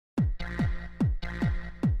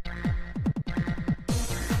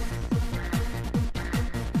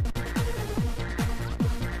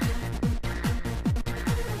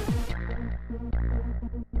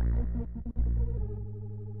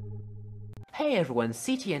Hey everyone,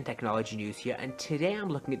 CTN Technology News here, and today I'm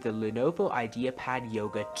looking at the Lenovo IdeaPad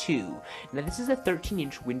Yoga 2. Now this is a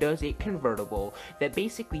 13-inch Windows 8 convertible that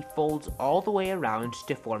basically folds all the way around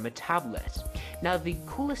to form a tablet. Now the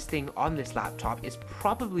coolest thing on this laptop is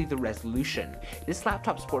probably the resolution. This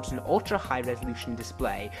laptop sports an ultra high resolution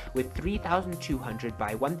display with 3200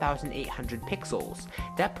 by 1800 pixels.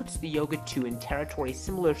 That puts the Yoga 2 in territory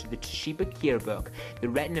similar to the Toshiba Gearbook, the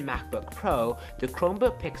Retina MacBook Pro, the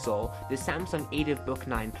Chromebook Pixel, the Samsung AtiveBook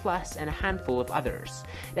 9 Plus, and a handful of others.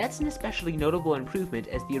 That's an especially notable improvement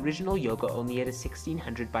as the original Yoga only had a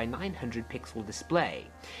 1600 by 900 pixel display.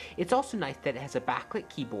 It's also nice that it has a backlit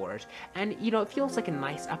keyboard, and it feels like a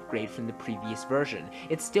nice upgrade from the previous version.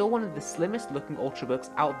 It's still one of the slimmest looking Ultrabooks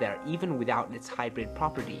out there, even without its hybrid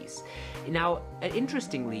properties. Now,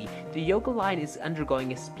 interestingly, the Yoga line is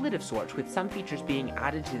undergoing a split of sorts, with some features being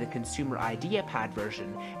added to the consumer IdeaPad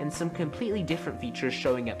version, and some completely different features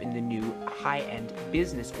showing up in the new high-end,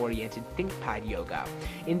 business-oriented ThinkPad Yoga.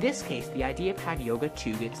 In this case, the IdeaPad Yoga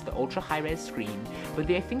 2 gets the ultra-high-res screen, but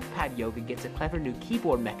the ThinkPad Yoga gets a clever new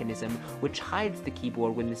keyboard mechanism which hides the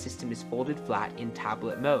keyboard when the system is folded flat in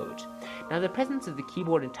tablet mode. Now, the presence of the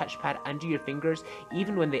keyboard and touchpad under your fingers,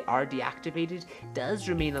 even when they are deactivated, does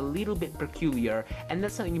remain a little bit peculiar, and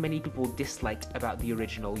that's something many people disliked about the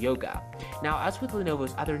original Yoga. Now, as with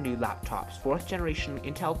Lenovo's other new laptops, 4th generation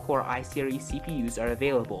Intel Core i-Series CPUs are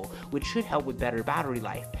available, which should help with better battery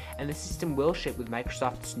life, and the system will ship with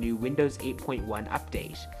Microsoft's new Windows 8.1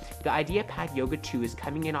 update. The IdeaPad Yoga 2 is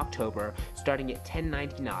coming in October, starting at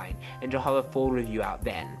 $10.99, and you'll have a full review out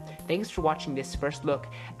then. Thanks for watching this first look,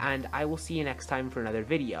 and I will see you next time for another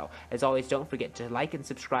video. As always, don't forget to like and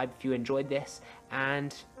subscribe if you enjoyed this,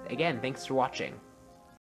 and again, thanks for watching.